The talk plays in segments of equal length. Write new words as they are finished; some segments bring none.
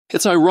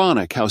It's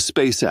ironic how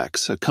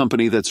SpaceX, a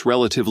company that's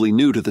relatively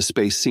new to the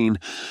space scene,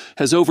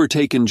 has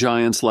overtaken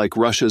giants like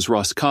Russia's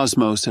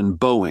Roscosmos and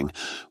Boeing,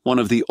 one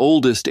of the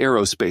oldest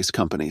aerospace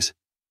companies.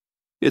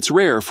 It's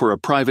rare for a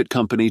private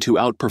company to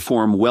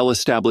outperform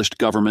well-established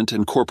government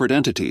and corporate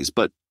entities,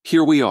 but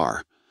here we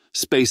are.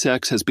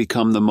 SpaceX has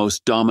become the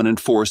most dominant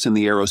force in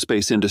the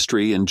aerospace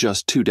industry in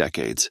just 2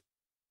 decades.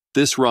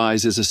 This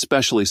rise is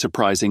especially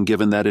surprising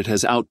given that it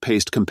has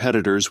outpaced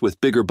competitors with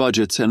bigger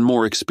budgets and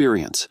more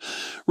experience.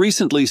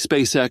 Recently,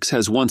 SpaceX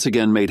has once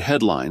again made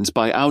headlines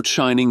by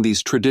outshining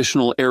these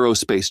traditional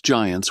aerospace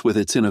giants with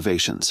its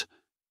innovations.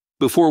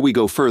 Before we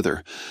go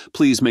further,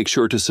 please make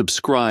sure to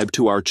subscribe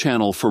to our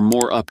channel for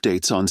more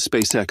updates on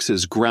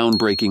SpaceX's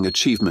groundbreaking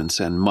achievements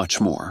and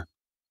much more.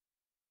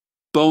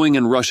 Boeing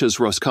and Russia's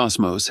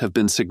Roscosmos have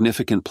been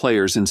significant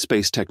players in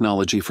space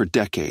technology for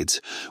decades,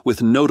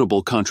 with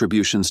notable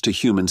contributions to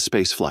human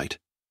spaceflight.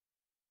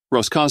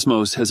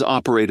 Roscosmos has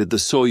operated the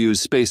Soyuz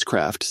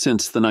spacecraft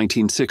since the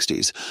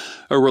 1960s,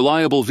 a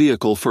reliable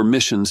vehicle for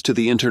missions to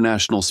the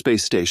International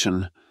Space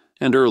Station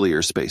and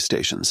earlier space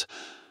stations.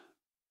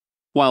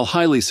 While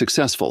highly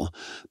successful,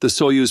 the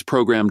Soyuz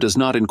program does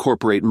not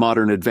incorporate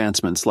modern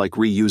advancements like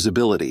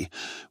reusability,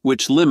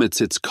 which limits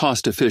its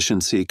cost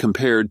efficiency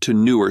compared to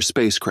newer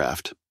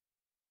spacecraft.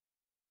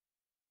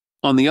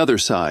 On the other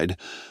side,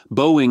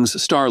 Boeing's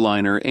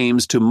Starliner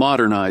aims to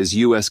modernize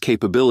U.S.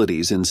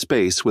 capabilities in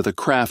space with a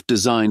craft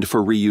designed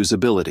for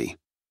reusability.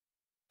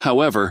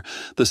 However,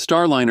 the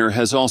Starliner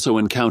has also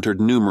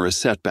encountered numerous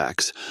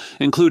setbacks,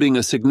 including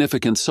a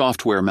significant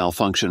software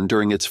malfunction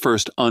during its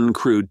first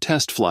uncrewed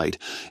test flight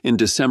in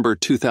December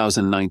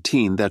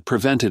 2019 that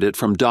prevented it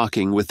from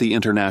docking with the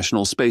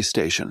International Space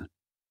Station.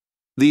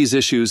 These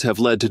issues have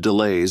led to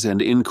delays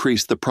and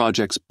increased the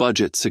project's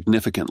budget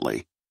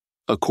significantly.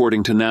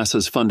 According to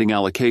NASA's funding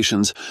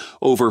allocations,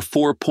 over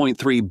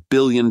 $4.3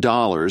 billion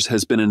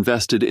has been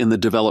invested in the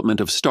development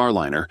of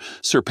Starliner,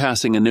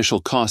 surpassing initial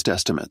cost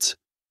estimates.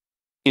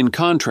 In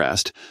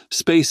contrast,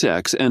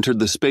 SpaceX entered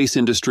the space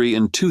industry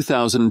in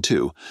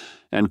 2002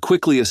 and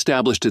quickly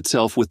established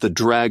itself with the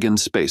Dragon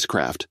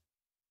spacecraft.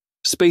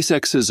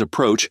 SpaceX's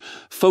approach,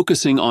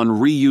 focusing on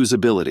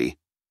reusability,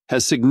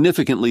 has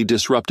significantly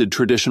disrupted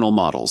traditional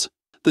models.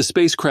 The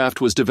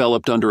spacecraft was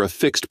developed under a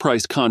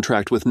fixed-price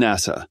contract with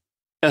NASA,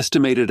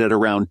 estimated at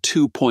around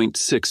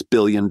 $2.6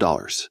 billion.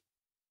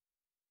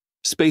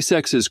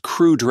 SpaceX's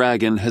Crew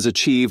Dragon has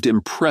achieved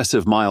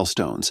impressive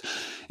milestones,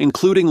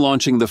 including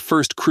launching the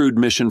first crewed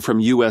mission from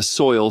U.S.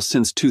 soil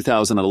since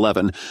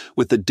 2011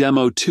 with the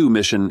Demo 2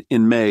 mission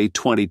in May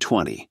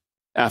 2020.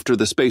 After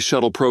the Space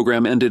Shuttle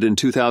program ended in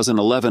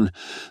 2011,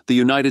 the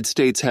United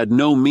States had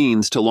no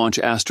means to launch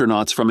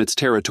astronauts from its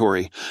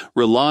territory,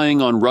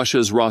 relying on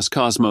Russia's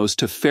Roscosmos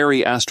to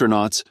ferry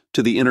astronauts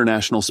to the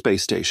International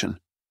Space Station.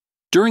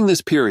 During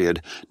this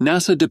period,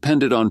 NASA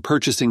depended on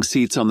purchasing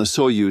seats on the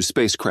Soyuz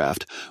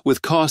spacecraft,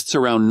 with costs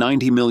around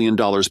 $90 million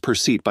per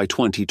seat by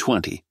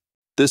 2020.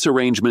 This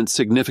arrangement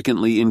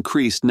significantly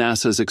increased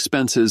NASA's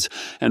expenses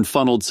and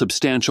funneled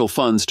substantial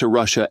funds to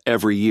Russia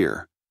every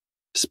year.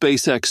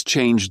 SpaceX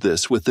changed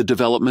this with the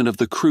development of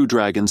the Crew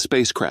Dragon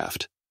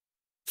spacecraft.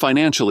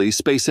 Financially,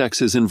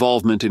 SpaceX's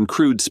involvement in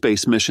crewed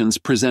space missions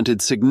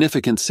presented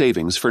significant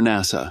savings for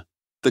NASA.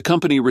 The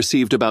company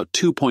received about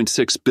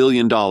 $2.6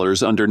 billion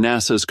under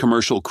NASA's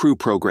Commercial Crew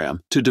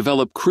Program to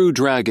develop Crew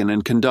Dragon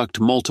and conduct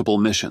multiple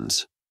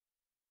missions.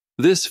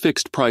 This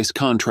fixed-price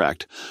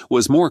contract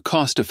was more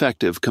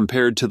cost-effective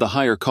compared to the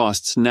higher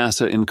costs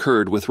NASA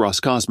incurred with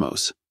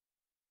Roscosmos.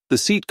 The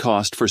seat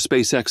cost for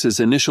SpaceX's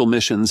initial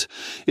missions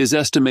is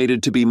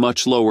estimated to be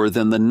much lower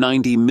than the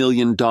 $90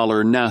 million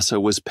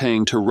NASA was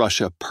paying to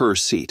Russia per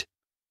seat.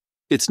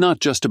 It's not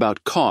just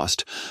about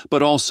cost,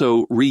 but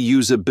also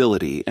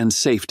reusability and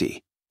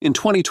safety. In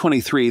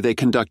 2023, they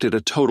conducted a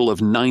total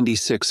of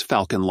 96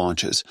 Falcon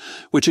launches,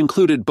 which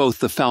included both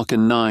the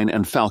Falcon 9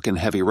 and Falcon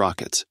Heavy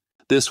rockets.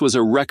 This was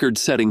a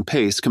record-setting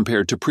pace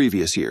compared to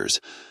previous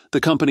years.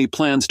 The company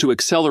plans to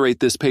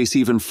accelerate this pace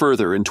even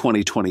further in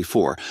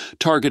 2024,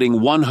 targeting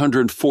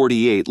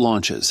 148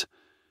 launches.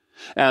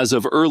 As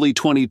of early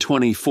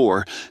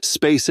 2024,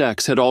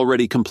 SpaceX had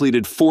already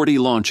completed 40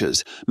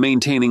 launches,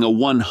 maintaining a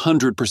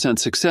 100%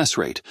 success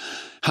rate.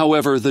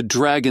 However, the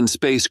Dragon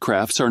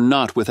spacecrafts are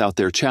not without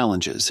their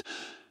challenges.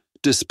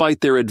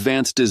 Despite their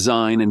advanced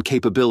design and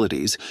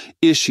capabilities,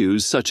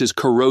 issues such as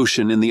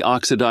corrosion in the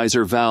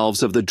oxidizer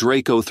valves of the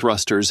Draco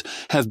thrusters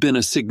have been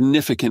a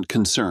significant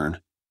concern.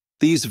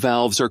 These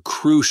valves are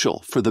crucial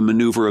for the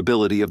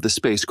maneuverability of the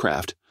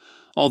spacecraft.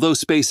 Although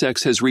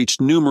SpaceX has reached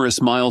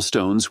numerous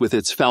milestones with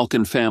its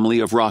Falcon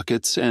family of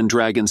rockets and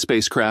Dragon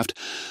spacecraft,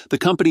 the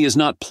company is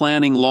not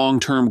planning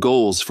long-term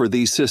goals for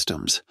these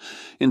systems.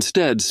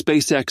 Instead,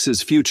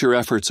 SpaceX's future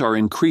efforts are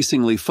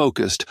increasingly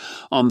focused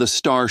on the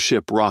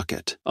Starship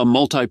rocket, a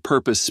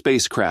multi-purpose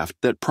spacecraft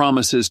that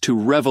promises to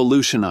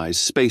revolutionize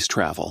space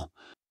travel.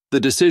 The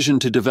decision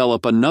to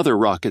develop another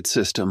rocket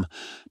system,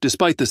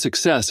 despite the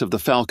success of the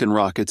Falcon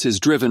rockets,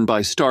 is driven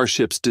by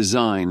Starship's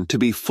design to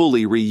be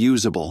fully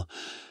reusable.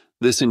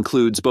 This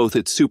includes both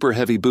its Super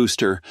Heavy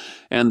booster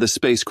and the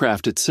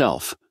spacecraft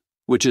itself,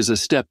 which is a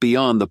step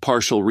beyond the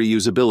partial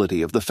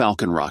reusability of the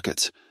Falcon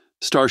rockets.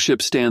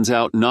 Starship stands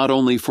out not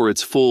only for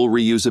its full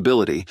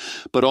reusability,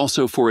 but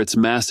also for its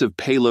massive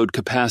payload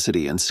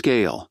capacity and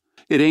scale.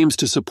 It aims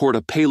to support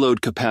a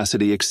payload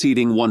capacity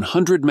exceeding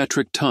 100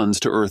 metric tons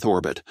to Earth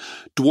orbit,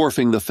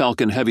 dwarfing the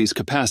Falcon Heavy's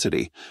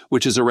capacity,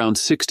 which is around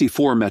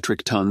 64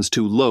 metric tons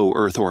to low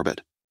Earth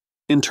orbit.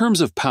 In terms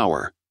of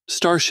power,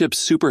 Starship's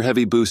Super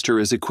Heavy booster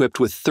is equipped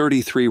with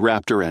 33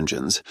 Raptor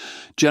engines,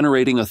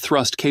 generating a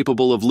thrust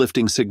capable of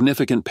lifting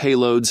significant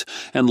payloads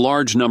and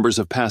large numbers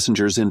of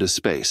passengers into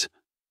space.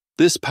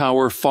 This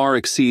power far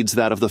exceeds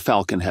that of the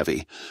Falcon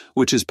Heavy,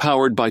 which is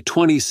powered by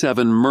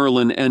 27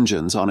 Merlin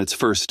engines on its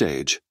first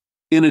stage.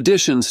 In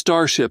addition,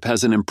 Starship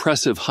has an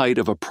impressive height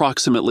of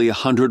approximately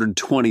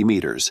 120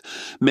 meters,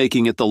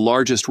 making it the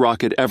largest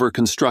rocket ever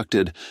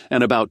constructed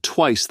and about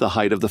twice the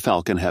height of the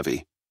Falcon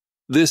Heavy.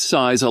 This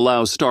size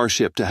allows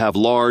Starship to have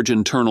large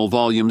internal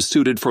volumes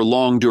suited for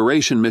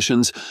long-duration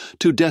missions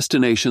to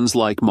destinations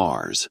like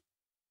Mars.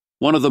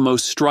 One of the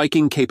most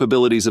striking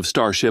capabilities of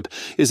Starship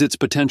is its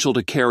potential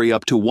to carry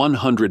up to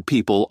 100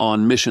 people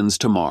on missions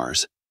to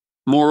Mars.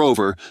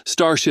 Moreover,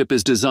 Starship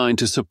is designed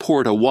to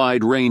support a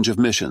wide range of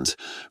missions,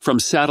 from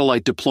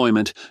satellite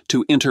deployment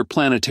to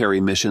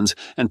interplanetary missions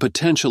and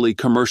potentially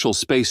commercial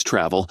space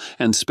travel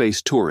and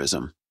space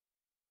tourism.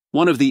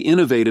 One of the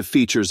innovative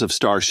features of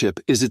Starship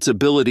is its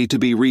ability to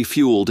be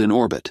refueled in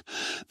orbit.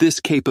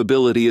 This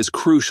capability is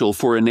crucial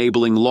for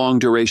enabling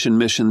long-duration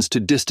missions to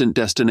distant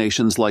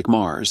destinations like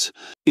Mars.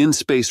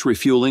 In-space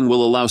refueling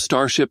will allow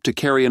Starship to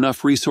carry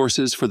enough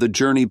resources for the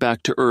journey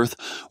back to Earth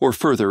or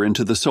further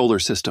into the solar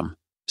system.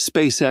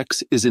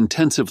 SpaceX is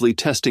intensively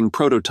testing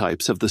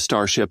prototypes of the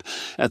Starship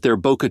at their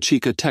Boca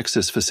Chica,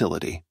 Texas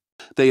facility.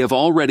 They have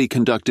already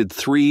conducted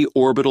 3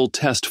 orbital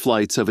test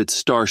flights of its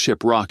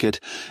Starship rocket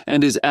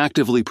and is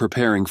actively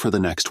preparing for the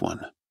next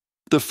one.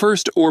 The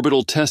first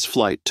orbital test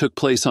flight took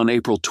place on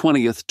April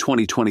 20,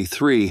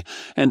 2023,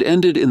 and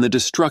ended in the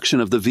destruction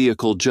of the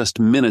vehicle just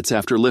minutes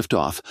after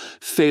liftoff,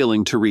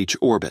 failing to reach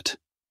orbit.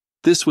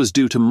 This was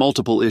due to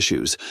multiple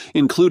issues,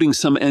 including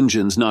some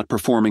engines not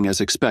performing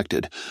as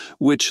expected,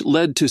 which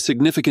led to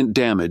significant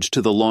damage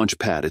to the launch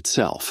pad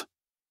itself.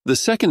 The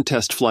second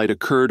test flight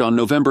occurred on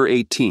November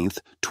 18,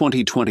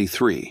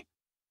 2023.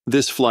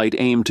 This flight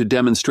aimed to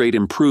demonstrate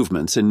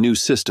improvements in new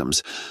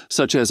systems,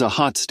 such as a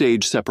hot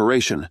stage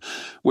separation,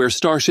 where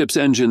Starship's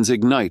engines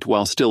ignite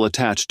while still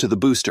attached to the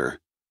booster.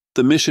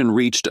 The mission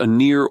reached a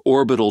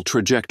near-orbital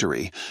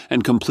trajectory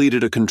and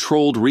completed a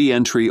controlled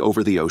re-entry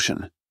over the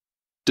ocean.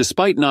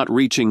 Despite not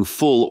reaching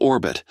full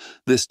orbit,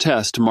 this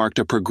test marked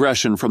a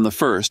progression from the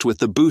first, with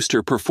the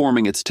booster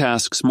performing its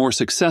tasks more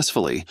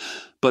successfully,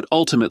 but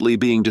ultimately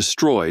being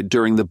destroyed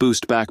during the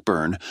boost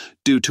backburn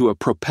due to a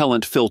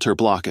propellant filter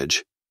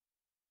blockage.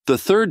 The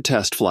third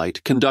test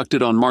flight,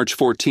 conducted on March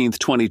 14,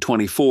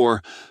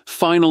 2024,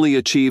 finally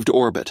achieved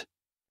orbit,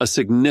 a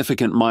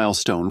significant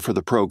milestone for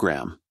the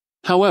program.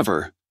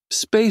 However,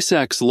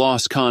 SpaceX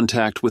lost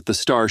contact with the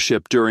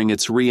Starship during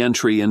its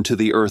re-entry into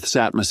the Earth's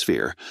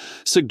atmosphere,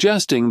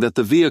 suggesting that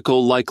the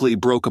vehicle likely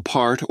broke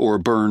apart or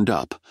burned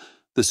up.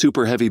 The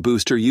Super Heavy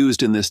booster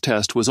used in this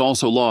test was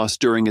also lost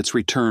during its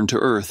return to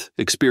Earth,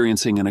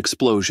 experiencing an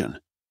explosion.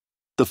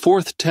 The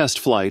fourth test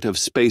flight of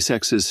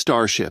SpaceX's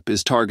Starship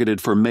is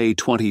targeted for May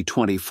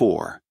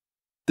 2024.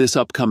 This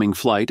upcoming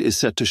flight is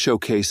set to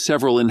showcase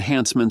several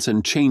enhancements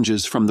and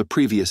changes from the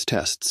previous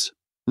tests.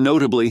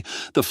 Notably,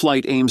 the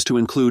flight aims to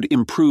include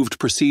improved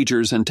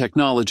procedures and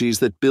technologies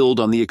that build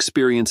on the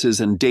experiences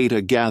and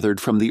data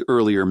gathered from the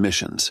earlier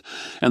missions.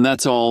 And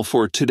that's all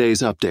for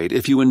today's update.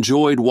 If you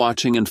enjoyed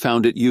watching and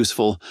found it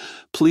useful,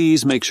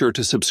 please make sure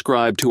to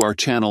subscribe to our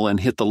channel and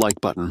hit the like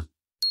button.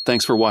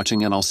 Thanks for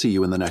watching, and I'll see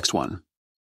you in the next one.